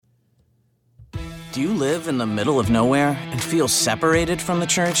Do you live in the middle of nowhere and feel separated from the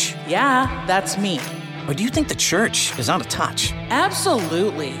church? Yeah, that's me. Or do you think the church is out of touch?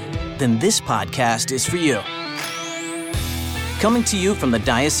 Absolutely. Then this podcast is for you. Coming to you from the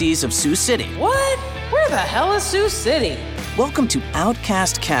Diocese of Sioux City. What? Where the hell is Sioux City? Welcome to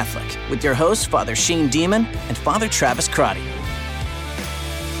Outcast Catholic with your hosts, Father Shane Demon and Father Travis Crotty.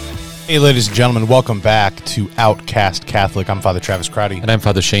 Hey, ladies and gentlemen, welcome back to Outcast Catholic. I'm Father Travis Crotty. And I'm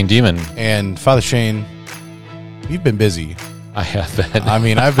Father Shane Demon. And Father Shane, you've been busy. I have been. I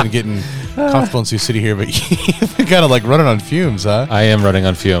mean, I've been getting comfortable in Sioux City here, but you've been kind of like running on fumes, huh? I am running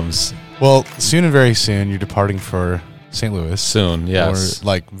on fumes. Well, soon and very soon, you're departing for St. Louis. Soon, yes. Or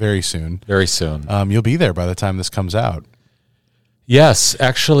like very soon. Very soon. You'll be there by the time this comes out. Yes,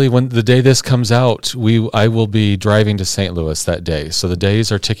 actually, when the day this comes out, I will be driving to St. Louis that day. So the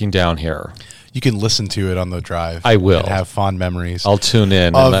days are ticking down here. You can listen to it on the drive. I will. And have fond memories. I'll tune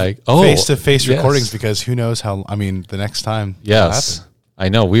in of and face-to-face yes. recordings, because who knows how, the next time. Yes. I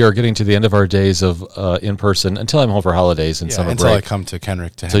know. We are getting to the end of our days of in-person until I'm home for holidays and summer until break. I come to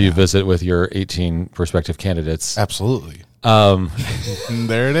Kenrick to Until you visit with your 18 prospective candidates. Absolutely.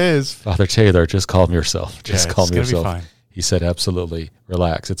 There it is. Father Taylor, just calm yourself. Just calm yourself. It's going to be fine. He said, absolutely,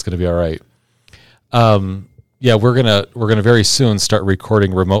 relax. It's going to be all right. We're gonna very soon start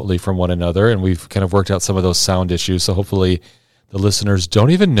recording remotely from one another, and we've kind of worked out some of those sound issues. So hopefully the listeners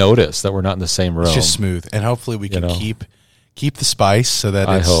don't even notice that we're not in the same room. It's just smooth, and hopefully we can keep the spice so that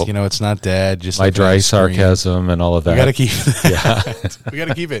it's not dead. Just my dry sarcasm and all of that. We got to keep. We got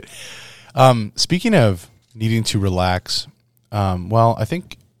to keep it. Speaking of needing to relax, I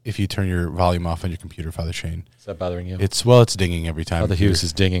think if you turn your volume off on your computer, Father Shane. Is that bothering you? It's dinging every time. Father Hughes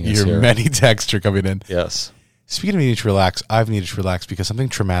is dinging us here. Your many texts are coming in. Yes. Speaking of needing to relax, I've needed to relax because something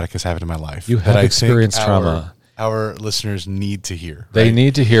traumatic has happened in my life. You have experienced trauma. Our listeners need to hear. They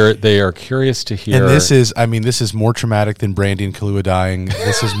need to hear it. They are curious to hear. And this is more traumatic than Brandy and Kahlua dying.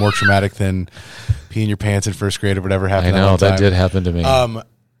 This is more traumatic than peeing your pants in first grade or whatever happened. I know, that did happen to me.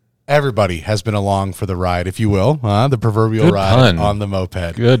 Everybody has been along for the ride, if you will, the proverbial Good ride pun. on the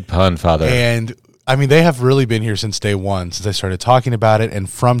moped. Good pun, Father. And they have really been here since day one, since I started talking about it. And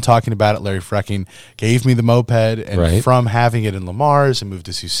from talking about it, Larry Frecking gave me the moped, and from having it in Lamar's and moved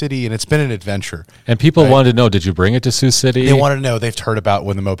to Sioux City, and it's been an adventure. And people wanted to know, did you bring it to Sioux City? They wanted to know. They've heard about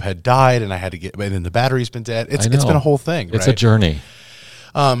when the moped died, and I had to and then the battery's been dead. It's been a whole thing. It's a journey.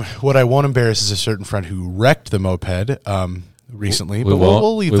 What I won't embarrass is a certain friend who wrecked the moped recently.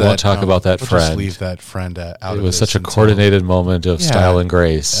 We'll leave that. We won't talk about that friend. Just leave that friend out of it. It was such a coordinated moment of style and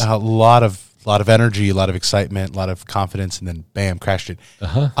grace. A lot of energy, a lot of excitement, a lot of confidence, and then bam, crashed it.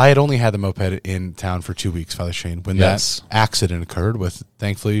 I had only had the moped in town for 2 weeks, Father Shane, when that accident occurred.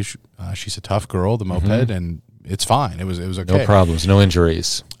 Thankfully, she's a tough girl, the moped, and it's fine. It was okay. No problems, no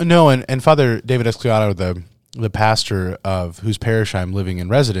injuries. No, and Father David Escliano, the pastor of whose parish I'm living in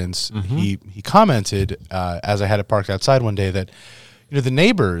residence, he commented as I had it parked outside one day that the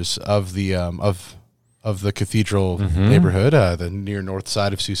neighbors of the cathedral neighborhood, the near north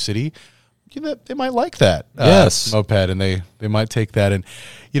side of Sioux City, they might like that moped, and they might take that. And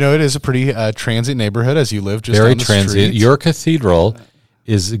it is a pretty transient neighborhood as you live just very on the transient. street. Your cathedral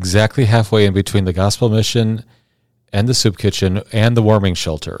is exactly halfway in between the Gospel Mission and the soup kitchen and the warming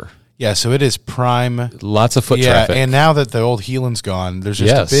shelter. Yeah, so it is prime. Lots of foot traffic. And now that the old Heelan's gone, there's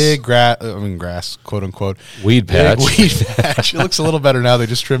just a big grass, quote unquote, weed patch. It looks a little better now. They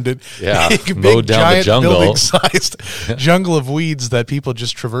just trimmed it. Yeah, big mowed down giant the jungle. Building-sized jungle of weeds that people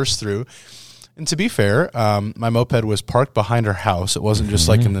just traverse through. And to be fair, my moped was parked behind our house. It wasn't just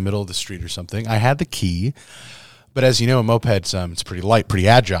like in the middle of the street or something. I had the key. But as you know, a moped's it's pretty light, pretty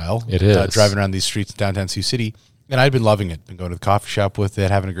agile. It is. Driving around these streets in downtown Sioux City. And I'd been loving it. Been going to the coffee shop with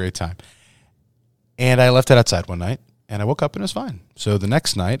it, having a great time. And I left it outside one night, and I woke up and it was fine. So the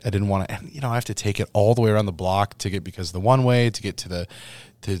next night, I didn't want to. I have to take it all the way around the block to get because the one way to get to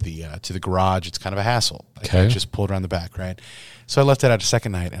the garage, it's kind of a hassle. I can't just pull it around the back, right? So I left it out a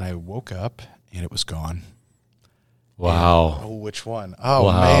second night, and I woke up and it was gone. Wow. And, which one? Oh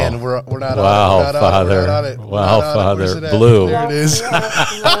wow. Man, we're not on it. Father. Not on it. Wow, Father. Blue. There it is.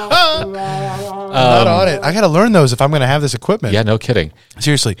 I'm not on it. I got to learn those if I'm going to have this equipment. Yeah, no kidding.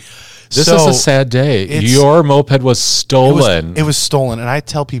 Seriously. This is a sad day. Your moped was stolen. It was stolen, and I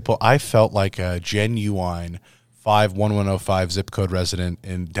tell people I felt like a genuine 51105 zip code resident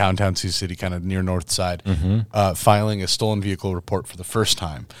in downtown Sioux City, kind of near north side, filing a stolen vehicle report for the first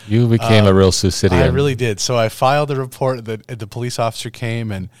time. You became a real Sioux Cityan. I really did. So I filed a report. The police officer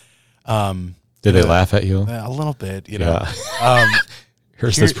came and did they laugh at you? A little bit, you know.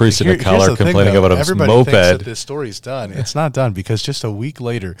 Here's this priest in a here's collar the thing, complaining though. about his Everybody thinks that moped. this story's done. It's not done because just a week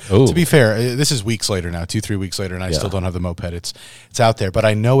later. Ooh. To be fair, this is weeks later now, 2-3 weeks later, and I still don't have the moped. It's out there, but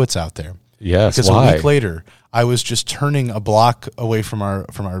I know it's out there. Yes, because why? a week later, I was just turning a block away from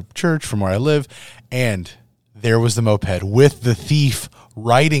our church, from where I live, and there was the moped with the thief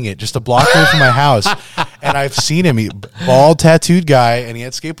riding it just a block away from my house. And I've seen him, bald, tattooed guy, and he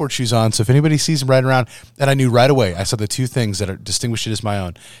had skateboard shoes on. So if anybody sees him riding around, and I knew right away, I saw the two things that distinguished it as my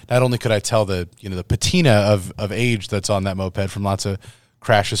own. Not only could I tell the patina of age that's on that moped from lots of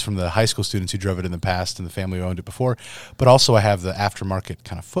crashes from the high school students who drove it in the past and the family who owned it before, but also I have the aftermarket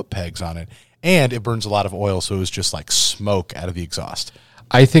kind of foot pegs on it. And it burns a lot of oil, so it was just like smoke out of the exhaust.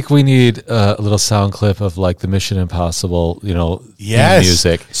 I think we need a little sound clip of like the Mission Impossible, Yes.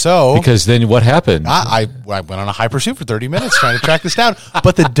 music. So because then what happened? I went on a high pursuit for 30 minutes trying to track this down.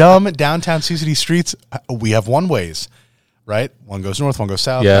 But the dumb downtown Sioux City streets, we have one-ways, right? One goes north, one goes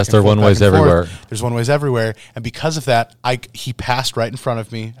south. Yes, there are one-ways everywhere. There's one-ways everywhere. And because of that, he passed right in front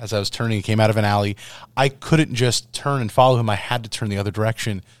of me as I was turning. He came out of an alley. I couldn't just turn and follow him. I had to turn the other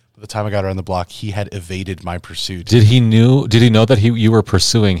direction. By the time I got around the block, he had evaded my pursuit. Did he know that you were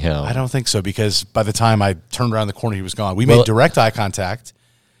pursuing him? I don't think so, because by the time I turned around the corner, he was gone. We made direct eye contact.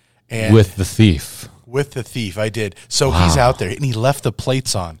 And with the thief. With the thief, I did. So he's out there, and he left the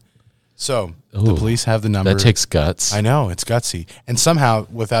plates on. So the police have the number. That takes guts. I know, it's gutsy. And somehow,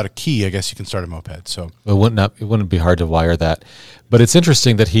 without a key, I guess you can start a moped. So it wouldn't be hard to wire that. But it's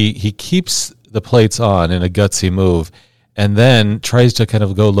interesting that he keeps the plates on in a gutsy move, and then tries to kind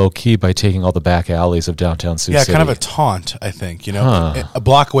of go low key by taking all the back alleys of downtown Sioux City. Yeah, kind of a taunt, I think. A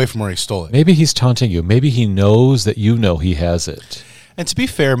block away from where he stole it. Maybe he's taunting you. Maybe he knows that he has it. And to be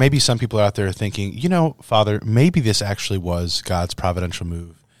fair, maybe some people out there are thinking, Father, maybe this actually was God's providential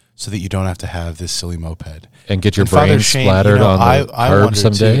move, so that you don't have to have this silly moped And get your brain splattered on the curb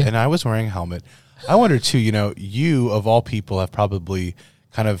someday. Too, and I was wearing a helmet. I wonder too, you of all people have probably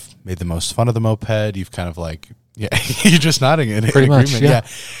kind of made the most fun of the moped. You've kind of like, you're just nodding in agreement. Much, yeah.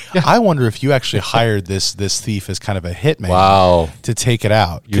 I wonder if you actually hired this thief as kind of a hitman. Wow. To take it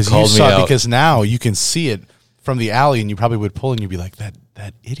out. Because now you can see it from the alley, and you probably would pull, and you'd be like, that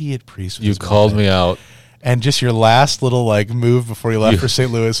idiot priest. You called me out. And just your last little move before you left for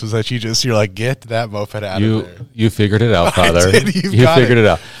St. Louis was that you're like, get that moped out of there. You figured it out, Father. I did. You figured it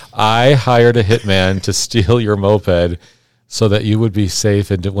out. I hired a hitman to steal your moped so that you would be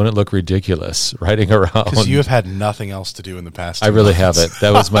safe and it wouldn't look ridiculous riding around. Because you have had nothing else to do in the past 2 I really months. haven't.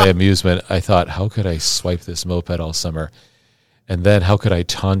 That was my amusement. I thought, how could I swipe this moped all summer? And then how could I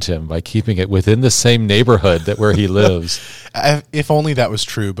taunt him by keeping it within the same neighborhood where he lives? If only that was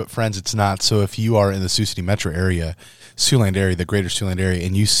true, but friends, it's not. So if you are in the Sioux City metro area, Siouxland area, the greater Siouxland area,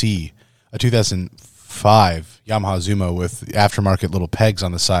 and you see a 2005 Yamaha Zumo with aftermarket little pegs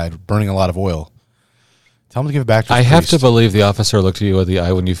on the side burning a lot of oil, tell him to give it back to the I have priest. to believe the officer looked at you in the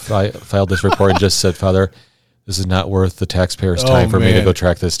eye when you filed this report and just said, Father, this is not worth the taxpayers' time for me to go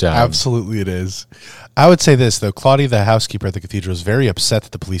track this down. Absolutely it is. I would say this, though. Claudia, the housekeeper at the cathedral, is very upset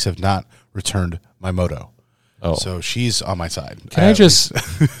that the police have not returned my moto. Oh. So she's on my side. Can I just,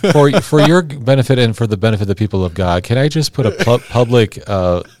 for your benefit and for the benefit of the people of God, can I just put a public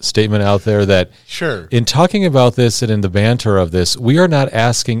statement out there that Sure. in talking about this and in the banter of this, we are not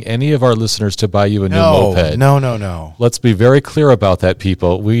asking any of our listeners to buy you a new moped. No. Let's be very clear about that,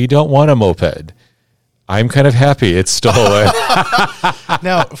 people. We don't want a moped. I'm kind of happy it's stolen.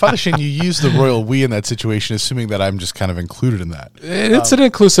 Now, Father Shane, you use the royal we in that situation, assuming that I'm just kind of included in that. It's an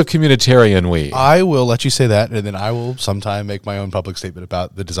inclusive communitarian we. I will let you say that, and then I will sometime make my own public statement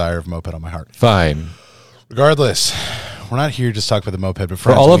about the desire of moped on my heart. Fine. Regardless, we're not here just to talk about the moped, but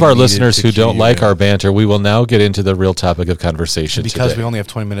for all of our listeners who don't like our banter, we will now get into the real topic of conversation because today. we only have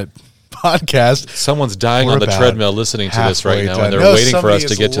 20-minute podcast. Someone's dying on the treadmill listening to this right now, and they're No, waiting for us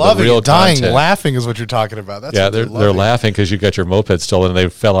to get to the loving real it. Dying, content. laughing is what you're talking about. That's Yeah, what they're loving. laughing because you got your moped stolen and they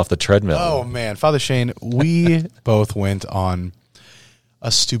fell off the treadmill. Oh man, Father Shane, we both went on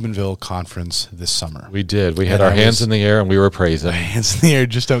a Steubenville conference this summer. We did. We had And our I hands was- in the air and we were praising. Hands in the air,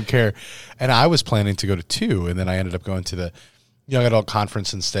 just don't care. And I was planning to go to 2, and then I ended up going to the Young Adult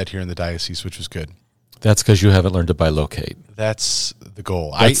Conference instead here in the diocese, which was good. That's because you haven't learned to bilocate. That's the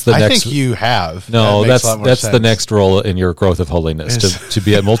goal. That's the I next- think you have. No, That makes a lot more that's the sense. next role in your growth of holiness, to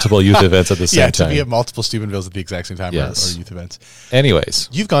be at multiple youth events at the same Yeah, time. to be at multiple Steubenvilles at the exact same time, Yes. or youth events. Anyways,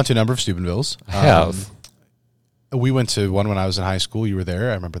 You've gone to a number of Steubenvilles. I have. We went to one when I was in high school. You were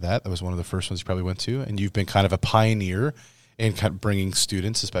there. I remember that. That was one of the first ones you probably went to. And you've been kind of a pioneer in kind of bringing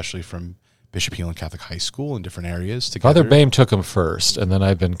students, especially from Bishop Heelan Catholic High School in different areas together. Father Bame took them first, and then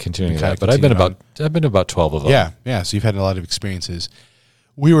I've been continuing You kinda that. But I've been continued about 12 of them. Yeah. So you've had a lot of experiences.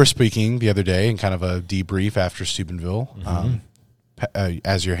 we were speaking the other day in kind of a debrief after Steubenville,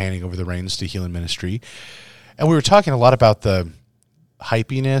 as you're handing over the reins to Healing Ministry. And we were talking a lot about the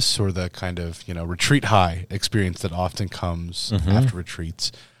hypiness or the kind of, retreat high experience that often comes after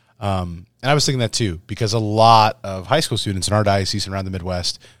retreats. And I was thinking that too, because a lot of high school students in our diocese and around the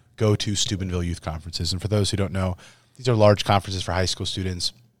Midwest go to Steubenville Youth Conferences. And for those who don't know, these are large conferences for high school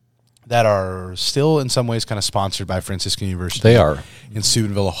students that are still in some ways kind of sponsored by Franciscan University. They are. In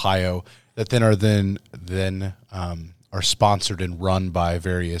Steubenville, Ohio, that then are sponsored and run by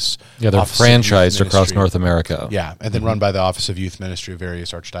various they're offices of franchised youth across ministry. North America. Yeah, and then run by the Office of Youth Ministry of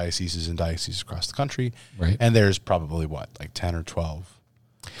various archdioceses and dioceses across the country. Right. And there's probably, 10 or 12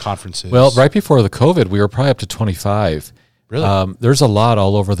 conferences. Well, right before the COVID, we were probably up to 25. Really? There's a lot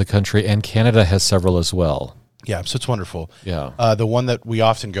all over the country, and Canada has several as well. Yeah, so it's wonderful. Yeah. The one that we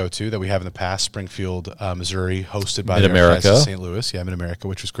often go to, that we have in the past, Springfield, Missouri, hosted by Mid-America. the Archdiocese of St. Louis. Yeah, Mid-America,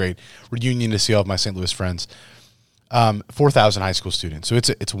 which was great. Reunion to see all of my St. Louis friends. 4,000 high school students. So it's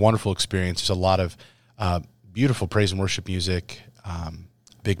a wonderful experience. There's a lot of beautiful praise and worship music,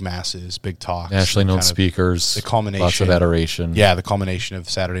 big masses, big talks. Nationally known kind of speakers. the culmination. Lots of adoration. Yeah, the culmination of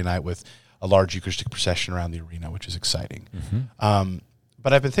Saturday night with a large Eucharistic procession around the arena, which is exciting.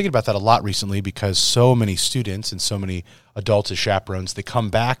 But I've been thinking about that a lot recently because so many students and so many adults as chaperones, they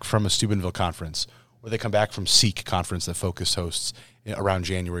come back from a Steubenville conference or they come back from Seek conference that Focus hosts around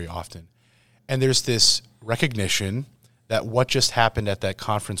January often. And there's this recognition that what just happened at that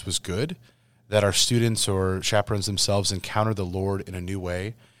conference was good, that our students or chaperones themselves encountered the Lord in a new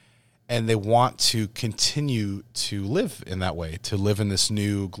way, and they want to continue to live in that way, to live in this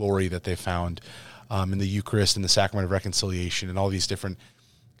new glory that they found in the Eucharist and the Sacrament of Reconciliation and all these different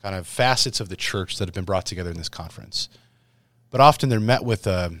kind of facets of the church that have been brought together in this conference. But often they're met with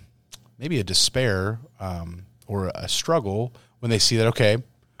maybe a despair or a struggle when they see that, okay,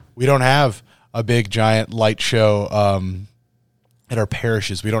 we don't have a big, giant light show at our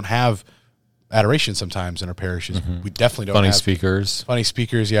parishes. We don't have adoration sometimes in our parishes. We definitely don't have funny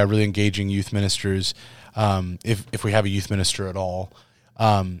speakers. Yeah, really engaging youth ministers. If we have a youth minister at all,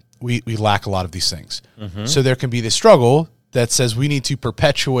 we lack a lot of these things. So there can be this struggle that says we need to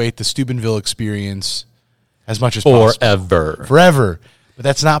perpetuate the Steubenville experience as much as possible. Forever. But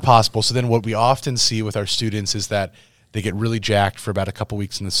that's not possible. So then what we often see with our students is that they get really jacked for about a couple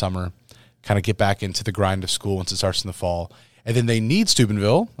weeks in the summer, kind of get back into the grind of school once it starts in the fall. And then they need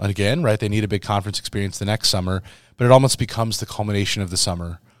Steubenville, again, right? They need a big conference experience the next summer, but it almost becomes the culmination of the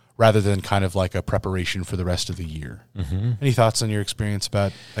summer rather than kind of like a preparation for the rest of the year. Any thoughts on your experience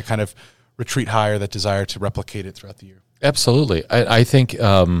about that kind of retreat high or that desire to replicate it throughout the year? Absolutely. I think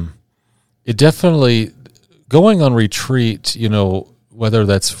it definitely, going on retreat, whether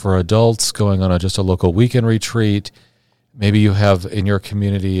that's for adults, going on just a local weekend retreat, maybe you have in your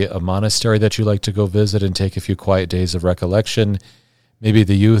community a monastery that you like to go visit and take a few quiet days of recollection. Maybe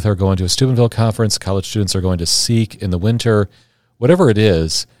the youth are going to a Steubenville conference, college students are going to Seek in the winter. Whatever it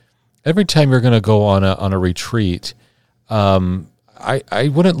is, every time you're going to go on a retreat, I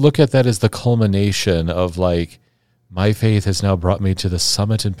wouldn't look at that as the culmination of like, my faith has now brought me to the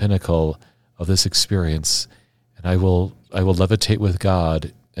summit and pinnacle of this experience, and I will levitate with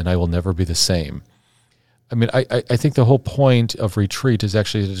God, and I will never be the same. I mean, I think the whole point of retreat is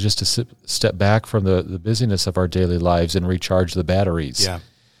actually just to step back from the busyness of our daily lives and recharge the batteries. Yeah.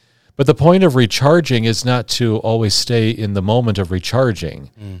 But the point of recharging is not to always stay in the moment of recharging.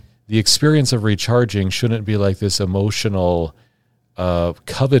 The experience of recharging shouldn't be like this emotional,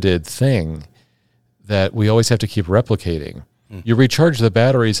 coveted thing that we always have to keep replicating. You recharge the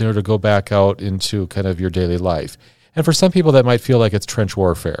batteries in order to go back out into kind of your daily life. And for some people that might feel like it's trench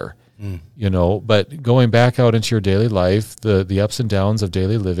warfare. But going back out into your daily life, the ups and downs of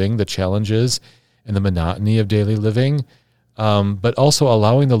daily living, the challenges and the monotony of daily living, but also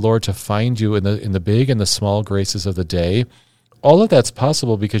allowing the Lord to find you in the big and the small graces of the day. All of that's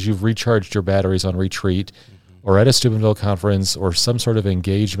possible because you've recharged your batteries on retreat or at a Steubenville conference or some sort of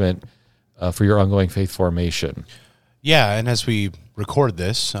engagement for your ongoing faith formation. Yeah, and as we record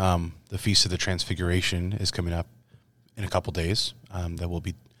this, the Feast of the Transfiguration is coming up in a couple days. That will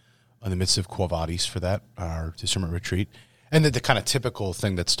be in the midst of Quo Vadis for that, our discernment retreat. And the kind of typical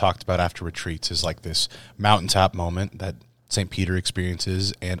thing that's talked about after retreats is like this mountaintop moment that St. Peter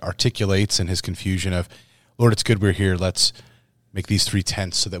experiences and articulates in his confusion of, Lord, it's good we're here. Let's make these 3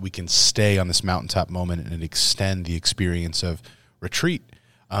 tents so that we can stay on this mountaintop moment and extend the experience of retreat.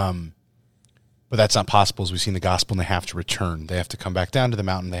 But that's not possible, as we've seen the gospel, and they have to return. They have to come back down to the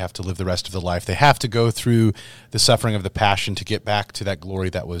mountain. They have to live the rest of the life. They have to go through the suffering of the passion to get back to that glory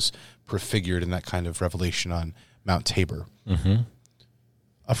that was prefigured in that kind of revelation on Mount Tabor.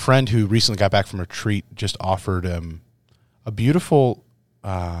 a friend who recently got back from retreat just offered a beautiful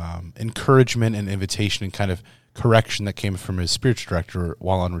encouragement and invitation and kind of correction that came from his spiritual director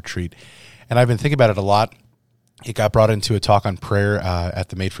while on retreat. And I've been thinking about it a lot. It got brought into a talk on prayer at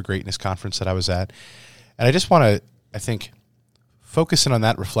the Made for Greatness conference that I was at. And I just want to, I think, focus in on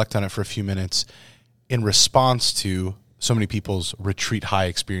that, reflect on it for a few minutes in response to so many people's retreat high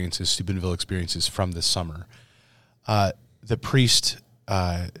experiences, Steubenville experiences from this summer. The priest,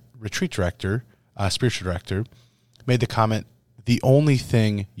 retreat director, spiritual director, made the comment, the only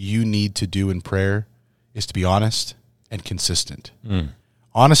thing you need to do in prayer is to be honest and consistent.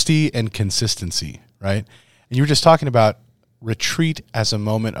 Honesty and consistency, right? And you were just talking about retreat as a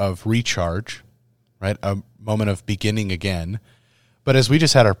moment of recharge, right? A moment of beginning again. But as we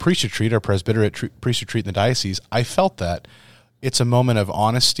just had our priest retreat, our presbyterate priest retreat in the diocese, I felt that it's a moment of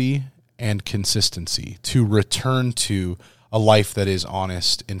honesty and consistency to return to a life that is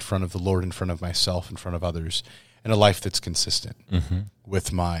honest in front of the Lord, in front of myself, in front of others, and a life that's consistent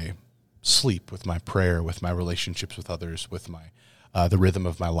with my sleep, with my prayer, with my relationships with others, with my the rhythm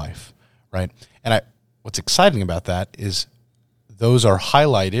of my life, right? And what's exciting about that is those are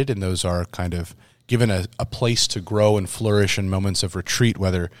highlighted and those are kind of given a place to grow and flourish in moments of retreat,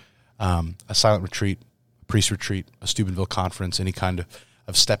 whether a silent retreat, a priest retreat, a Steubenville conference, any kind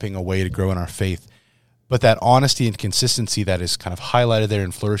of stepping away to grow in our faith. But that honesty and consistency that is kind of highlighted there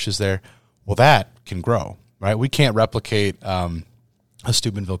and flourishes there, well, that can grow, right? We can't replicate a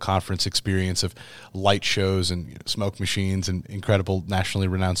Steubenville conference experience of light shows and smoke machines and incredible nationally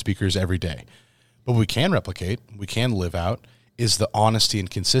renowned speakers every day. But what we can replicate, we can live out, is the honesty and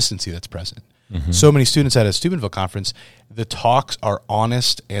consistency that's present. So many students at a Steubenville conference, the talks are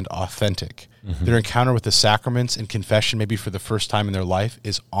honest and authentic. Their encounter with the sacraments and confession, maybe for the first time in their life,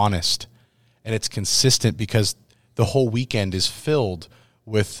 is honest. And it's consistent because the whole weekend is filled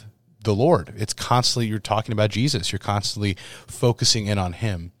with the Lord. It's constantly, you're talking about Jesus. You're constantly focusing in on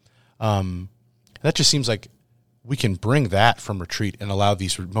him. That just seems like we can bring that from retreat and allow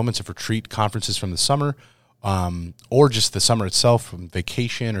these moments of retreat, conferences from the summer, or just the summer itself, from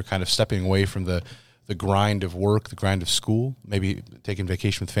vacation or kind of stepping away from the grind of work, the grind of school, maybe taking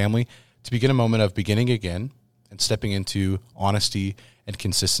vacation with family, to begin a moment of beginning again and stepping into honesty and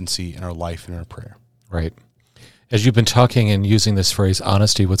consistency in our life and in our prayer. Right. As you've been talking and using this phrase,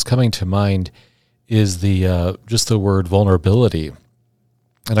 honesty, what's coming to mind is the just the word vulnerability.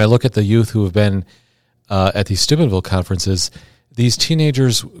 And I look at the youth who have been at these Steubenville conferences, these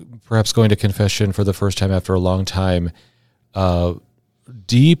teenagers perhaps going to confession for the first time after a long time,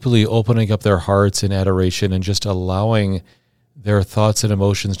 deeply opening up their hearts in adoration and just allowing their thoughts and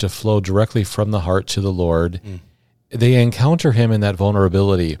emotions to flow directly from the heart to the Lord. They encounter him in that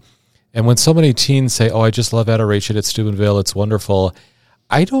vulnerability. And when so many teens say, oh, I just love adoration at Steubenville, it's wonderful,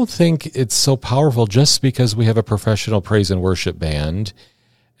 I don't think it's so powerful just because we have a professional praise and worship band.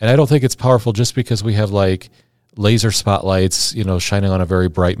 And I don't think it's powerful just because we have like laser spotlights, shining on a very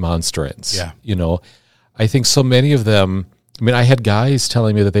bright monstrance. Yeah. I think so many of them, I had guys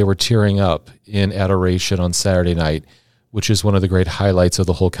telling me that they were tearing up in adoration on Saturday night, which is one of the great highlights of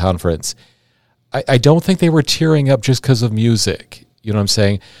the whole conference. I don't think they were tearing up just because of music. You know what I'm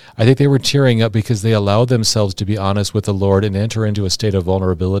saying? I think they were tearing up because they allowed themselves to be honest with the Lord and enter into a state of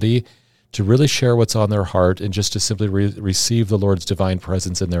vulnerability to really share what's on their heart and just to simply receive the Lord's divine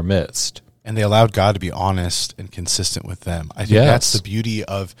presence in their midst. And they allowed God to be honest and consistent with them. I think that's the beauty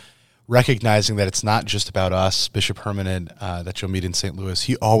of recognizing that it's not just about us. Bishop Herman, that you'll meet in St. Louis,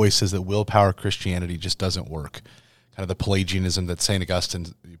 he always says that willpower Christianity just doesn't work. Kind of the Pelagianism that St.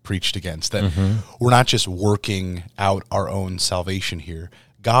 Augustine preached against, that we're not just working out our own salvation here.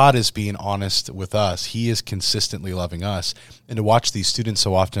 God is being honest with us. He is consistently loving us. And to watch these students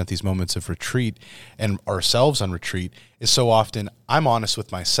so often at these moments of retreat and ourselves on retreat is so often I'm honest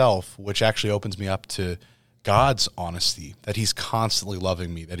with myself, which actually opens me up to God's honesty, that he's constantly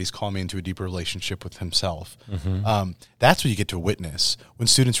loving me, that he's calling me into a deeper relationship with himself. That's what you get to witness when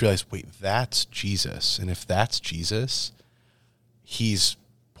students realize, wait, that's Jesus. And if that's Jesus, he's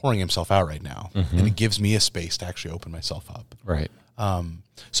pouring himself out right now. And it gives me a space to actually open myself up. Right.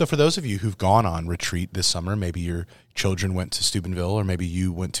 So for those of you who've gone on retreat this summer, maybe your children went to Steubenville, or maybe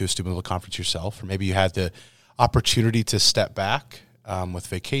you went to a Steubenville conference yourself, or maybe you had the opportunity to step back with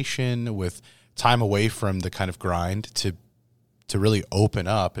vacation, with time away from the kind of grind to really open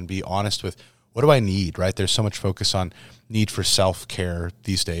up and be honest with, what do I need, right? There's so much focus on need for self-care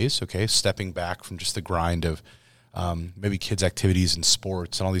these days, okay? Stepping back from just the grind of maybe kids' activities and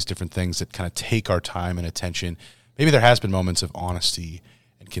sports and all these different things that kind of take our time and attention. Maybe there has been moments of honesty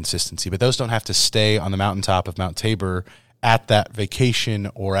and consistency, but those don't have to stay on the mountaintop of Mount Tabor at that vacation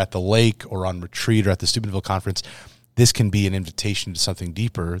or at the lake or on retreat or at the Steubenville conference, this can be an invitation to something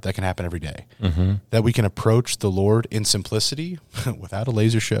deeper that can happen every day. Mm-hmm. That we can approach the Lord in simplicity without a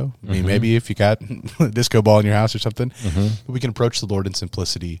laser show. I mean, maybe if you got a disco ball in your house or something, we can approach the Lord in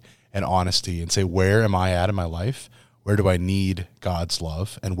simplicity and honesty and say, where am I at in my life? Where do I need God's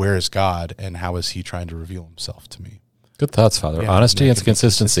love? And where is God? And how is he trying to reveal himself to me? Good thoughts, Father. Yeah, Honesty and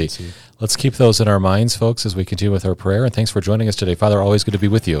consistency. Let's keep those in our minds, folks, as we continue with our prayer. And thanks for joining us today. Father, always good to be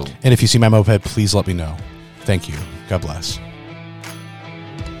with you. And if you see my moped, please let me know. Thank you. God bless.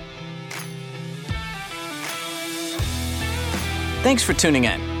 Thanks for tuning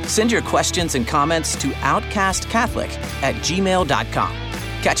in. Send your questions and comments to outcastcatholic@gmail.com.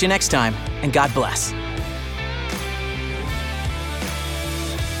 Catch you next time, and God bless.